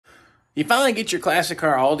You finally get your classic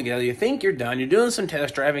car all together, you think you're done, you're doing some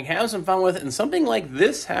test driving, have some fun with it, and something like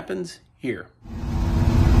this happens here.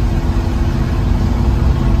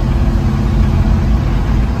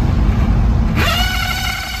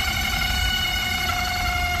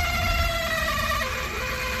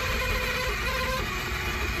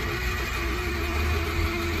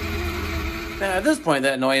 Now, at this point,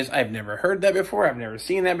 that noise, I've never heard that before, I've never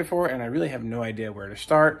seen that before, and I really have no idea where to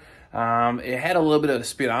start. It had a little bit of a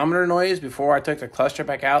speedometer noise before I took the cluster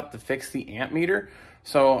back out to fix the amp meter.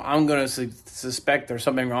 So I'm going to suspect there's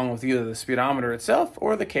something wrong with either the speedometer itself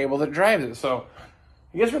or the cable that drives it. So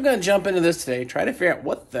I guess we're going to jump into this today, try to figure out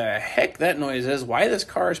what the heck that noise is, why this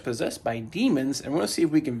car is possessed by demons, and we're going to see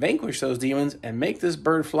if we can vanquish those demons and make this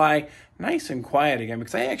bird fly nice and quiet again.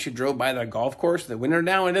 Because I actually drove by the golf course the winter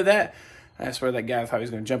down and did that. I swear that guy thought he was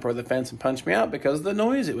going to jump over the fence and punch me out because of the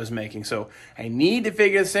noise it was making. So I need to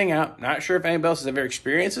figure this thing out. Not sure if anybody else has ever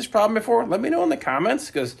experienced this problem before. Let me know in the comments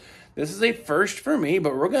because this is a first for me.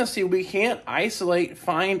 But we're going to see if we can't isolate,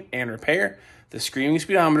 find, and repair the screaming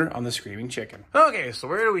speedometer on the screaming chicken. Okay, so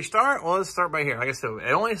where do we start? Well, let's start by here. Like I said,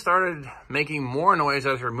 it only started making more noise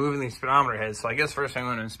as we're moving the speedometer head. So I guess first I'm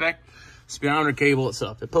going to inspect the speedometer cable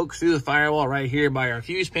itself. It pokes through the firewall right here by our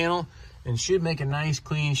fuse panel and should make a nice,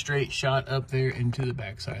 clean, straight shot up there into the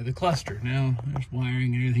backside of the cluster. Now, there's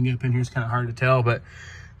wiring and everything up in here. It's kind of hard to tell, but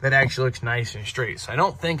that actually looks nice and straight. So I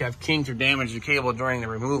don't think I've kinked or damaged the cable during the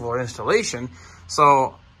removal or installation.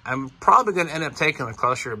 So I'm probably going to end up taking the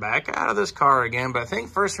cluster back out of this car again. But I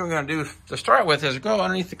think first thing we're going to do to start with is go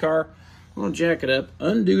underneath the car. I'm going to jack it up,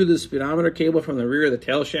 undo the speedometer cable from the rear of the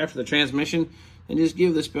tail shaft of the transmission, and just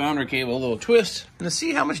give the speedometer cable a little twist and to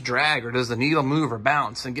see how much drag or does the needle move or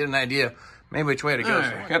bounce and get an idea maybe which way to go.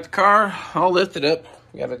 Right, got the car all lifted up.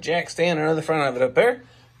 We got a jack stand under the front of it up there.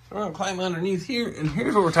 So we're gonna climb underneath here, and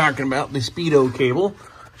here's what we're talking about: the speedo cable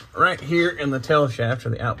right here in the tail shaft or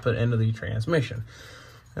the output end of the transmission.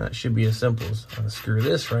 And that should be as simple as unscrew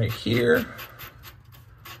this right here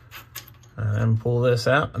and pull this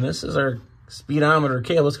out. And this is our speedometer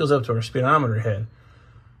cable. This goes up to our speedometer head.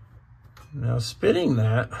 Now spinning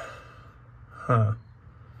that, I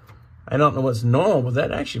don't know what's normal, but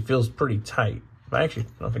that actually feels pretty tight. I actually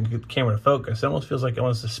don't know if I can get the camera to focus. It almost feels like it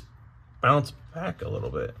wants to bounce back a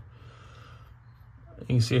little bit. You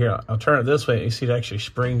can see here, I'll turn it this way, you see it actually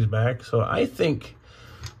springs back. So I think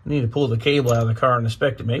I need to pull the cable out of the car and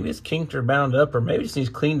inspect it. Maybe it's kinked or bound up, or maybe it just needs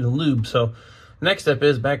cleaned and lubed. So next step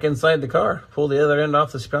is back inside the car, pull the other end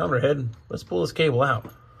off the speedometer head, and let's pull this cable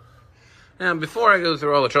out. Now, before I go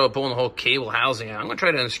through all the trouble pulling the whole cable housing out, I'm going to try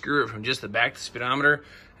to unscrew it from just the back of the speedometer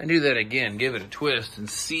and do that again, give it a twist, and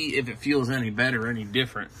see if it feels any better or any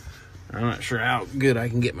different. I'm not sure how good I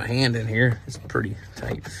can get my hand in here. It's a pretty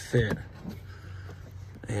tight fit.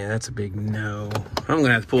 Yeah, that's a big no. I'm going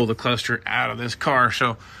to have to pull the cluster out of this car,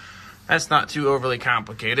 so that's not too overly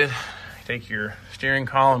complicated. Take your steering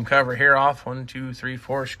column cover here off. 1, 2, 3,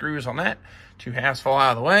 4 screws on that. 2 halves fall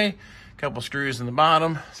out of the way. Couple screws in the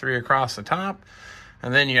bottom, 3 across the top,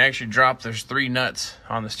 and then you actually drop those 3 nuts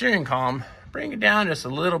on the steering column, bring it down just a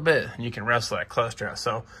little bit, and you can wrestle that cluster out.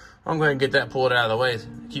 So I'm going to get that pulled out of the way,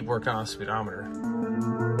 keep working on the speedometer.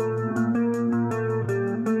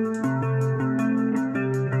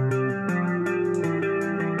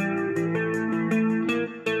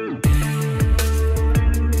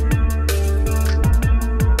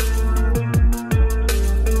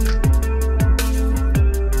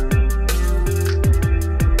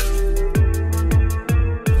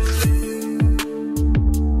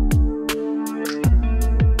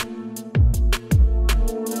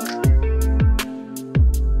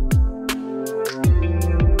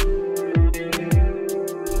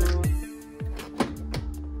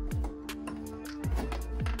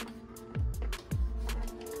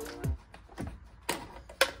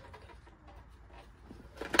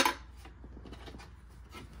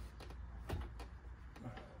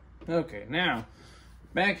 Okay, now,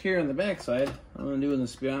 back here on the back side, I'm undoing the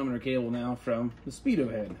speedometer cable now from the speedo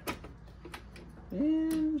head.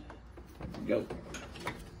 And go.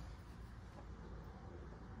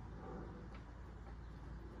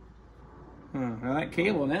 Now that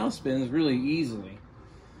cable now spins really easily.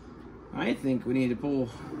 I think we need to pull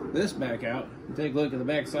this back out and take a look at the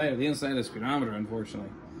back side of the inside of the speedometer, unfortunately.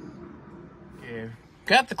 Yeah.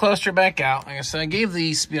 Got the cluster back out. Like I said, I gave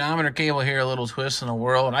the speedometer cable here a little twist and a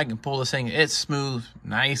whirl, and I can pull this thing. It's smooth,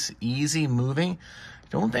 nice, easy moving.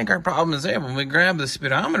 Don't think our problem is there. When we grab the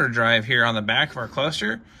speedometer drive here on the back of our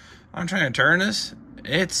cluster, I'm trying to turn this.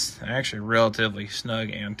 It's actually relatively snug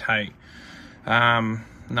and tight.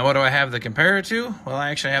 Now, what do I have to compare it to? Well,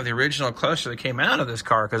 I actually have the original cluster that came out of this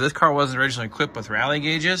car, because this car wasn't originally equipped with rally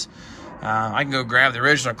gauges. I can go grab the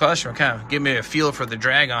original cluster and kind of give me a feel for the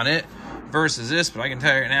drag on it versus this, but I can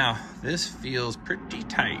tell you right now, this feels pretty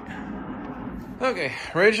tight. Okay,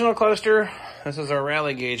 original cluster. This is our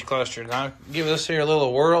rally gauge cluster. Now, give this here a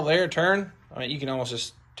little whirl there, turn. I mean, you can almost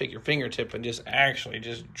just take your fingertip and just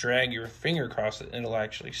drag your finger across it, and it'll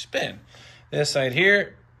actually spin. This side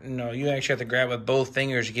here, no, you actually have to grab with both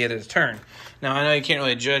fingers to get it to turn. Now, I know you can't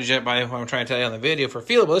really judge that by what I'm trying to tell you on the video for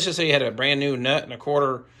feel, but let's just say you had a brand new nut and a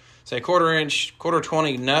quarter, say quarter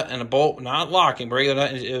 20 nut and a bolt, not locking, but regular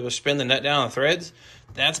nut, and it will spin the nut down the threads.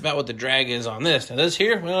 That's about what the drag is on this. Now this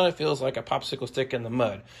here, well, it feels like a popsicle stick in the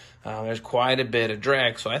mud. There's quite a bit of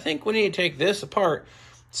drag. So I think we need to take this apart,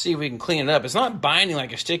 see if we can clean it up. It's not binding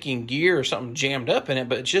like a sticking gear or something jammed up in it,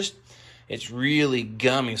 but it's really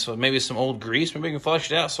gummy. So maybe some old grease, maybe we can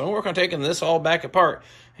flush it out. So I'm working on taking this all back apart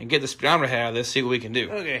and get the speedometer head out of this, see what we can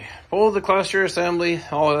do. Okay, pull the cluster assembly.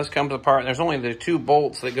 All of this comes apart. And there's only the 2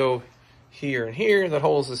 bolts that go here and here that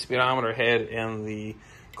holds the speedometer head and the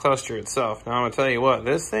cluster itself. Now I'm gonna tell you what,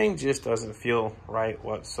 this thing just doesn't feel right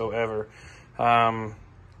whatsoever. I'm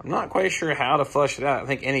not quite sure how to flush it out. I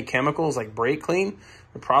think any chemicals like brake clean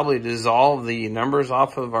would probably dissolve the numbers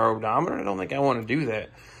off of our odometer. I don't think I want to do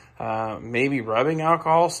that. Maybe rubbing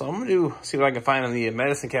alcohol. So I'm gonna see what I can find in the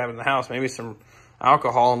medicine cabinet in the house. Maybe some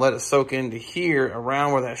alcohol and let it soak into here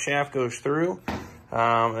around where that shaft goes through.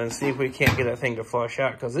 And see if we can't get that thing to flush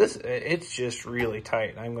out, because it's just really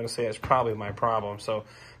tight. I'm going to say it's probably my problem. So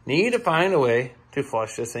need to find a way to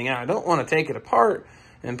flush this thing out. I don't want to take it apart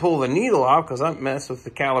and pull the needle off, because I mess with the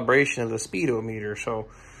calibration of the speedometer. So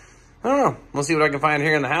I don't know. We'll see what I can find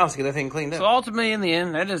here in the house to get that thing cleaned up. So ultimately, in the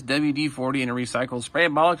end, that is WD-40 in a recycled spray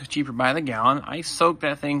bottle. It's cheaper by the gallon. I soaked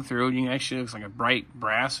that thing through. You can actually, it looks like a bright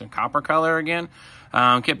brass and copper color again.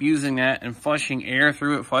 Kept using that and flushing air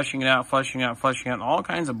through it, flushing it out, flushing out, flushing out, all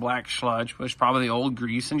kinds of black sludge, which is probably the old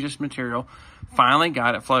grease and just material. Finally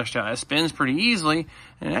got it flushed out. It spins pretty easily,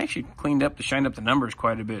 and it actually shined up the numbers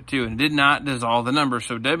quite a bit too, and did not dissolve the numbers.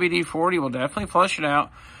 So WD-40 will definitely flush it out.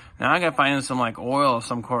 Now I gotta find some like oil of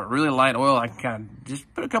some sort, really light oil. I can kind of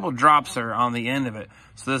just put a couple drops there on the end of it.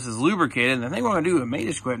 So this is lubricated. And the thing we're gonna do, I may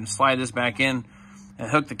just go ahead and slide this back in and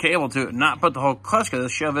hook the cable to it and not put the whole clutch.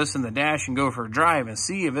 Let's shove this in the dash and go for a drive and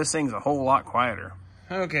see if this thing's a whole lot quieter.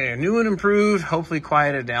 Okay, new and improved, hopefully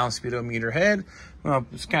quieted down speedometer head. Well,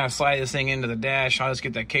 just kind of slide this thing into the dash. I'll just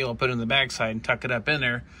get that cable put in the backside and tuck it up in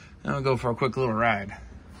there. Then we'll go for a quick little ride.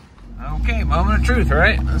 Okay, moment of truth,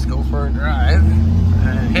 right? Let's go for a drive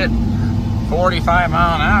and hit 45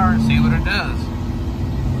 mile an hour and see what it does.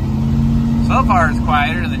 So far it's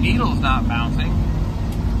quieter, the needle's not bouncing.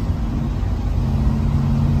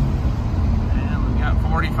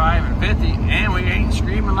 45 and 50, and we ain't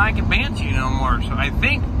screaming like a banshee no more. So I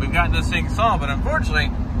think we've got this thing solved, but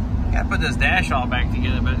unfortunately, I gotta put this dash all back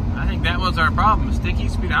together. But I think that was our problem. Sticky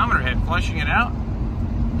speedometer head, flushing it out,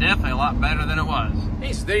 definitely a lot better than it was.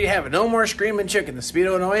 Hey, so there you have it. No more screaming chicken. The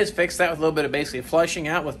speedo noise, fixed that with a little bit of basically flushing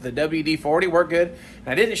out with the WD-40, worked good. And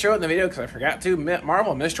I didn't show it in the video because I forgot to.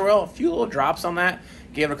 Marvel Mist Oil, a few little drops on that.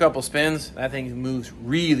 Gave it a couple spins. That thing moves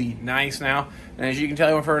really nice now. And as you can tell,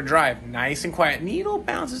 I went for a drive. Nice and quiet. Needle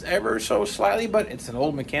bounces ever so slightly, but it's an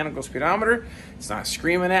old mechanical speedometer. It's not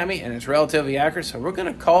screaming at me, and it's relatively accurate. So we're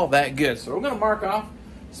going to call that good. So we're going to mark off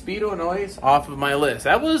speedo noise off of my list.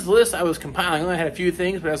 That was the list I was compiling. I had a few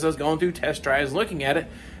things, but as I was going through test drives, looking at it,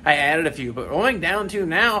 I added a few. But going down to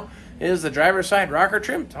now is the driver's side rocker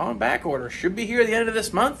trim. It's on back order. Should be here at the end of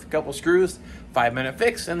this month. A couple screws, 5-minute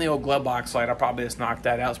fix, and the old glove box slide. I'll probably just knock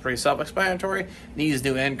that out. It's pretty self-explanatory. Needs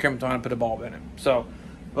new end crimped on and put a bulb in it. So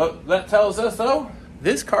what that tells us, though,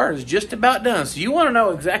 this car is just about done. So you want to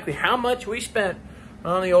know exactly how much we spent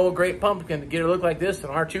on the old Great Pumpkin to get it look like this in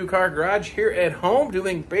our 2-car garage here at home,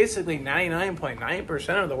 doing basically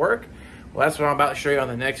 99.9% of the work. Well, that's what I'm about to show you on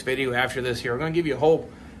the next video after this here. We're going to give you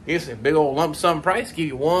a big old lump sum price, give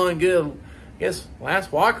you one good,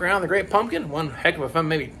 last walk around the Great Pumpkin, one heck of a fun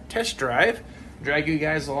maybe test drive, drag you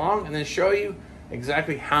guys along, and then show you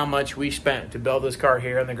exactly how much we spent to build this car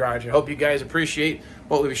here in the garage. I hope you guys appreciate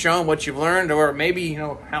what we've shown, what you've learned, or maybe,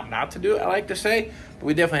 how not to do it, I like to say. But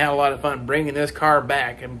we definitely had a lot of fun bringing this car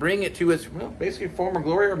back and bring it to its, basically former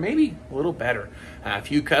glory, or maybe a little better. A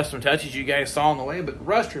few custom touches you guys saw on the way, but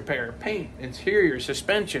rust repair, paint, interior,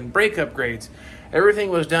 suspension, brake upgrades, everything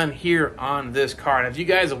was done here on this car. And if you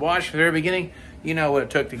guys have watched from the very beginning, you know what it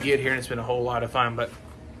took to get here, and it's been a whole lot of fun. But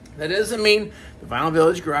that doesn't mean the Vinyl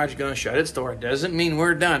Village Garage is going to shut its door. It doesn't mean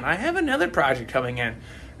we're done. I have another project coming in.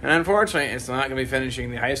 And unfortunately, it's not going to be finishing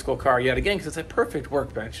the high school car yet again, because it's a perfect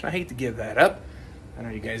workbench. And I hate to give that up. I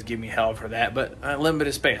know you guys give me hell for that, but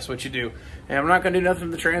limited space, what you do. And I'm not going to do nothing to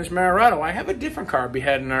the Trans Colorado. I have a different car be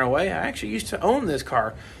heading our way. I actually used to own this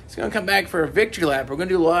car. It's going to come back for a victory lap. We're going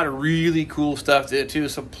to do a lot of really cool stuff to it too,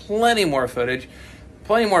 so plenty more footage,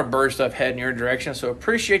 plenty more bird stuff heading your direction. So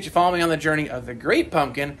appreciate you following me on the journey of the Great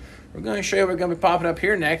Pumpkin. We're going to show you what's going to be popping up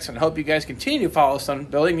here next, and I hope you guys continue to follow us on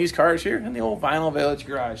building these cars here in the old Vinyl Village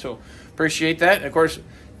garage. So appreciate that. And of course,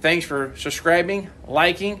 thanks for subscribing,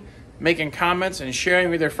 liking, making comments, and sharing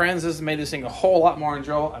with your friends. This has made this thing a whole lot more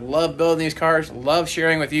enjoyable. I love building these cars, love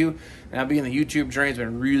sharing with you, and now being the YouTube journey has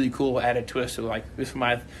been really cool added twist to like this is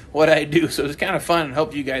what I do. So it's kind of fun, and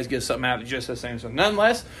hope you guys get something out of just the same. So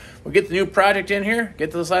nonetheless, we'll get the new project in here,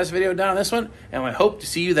 get this last video done on this one, and I hope to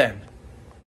see you then.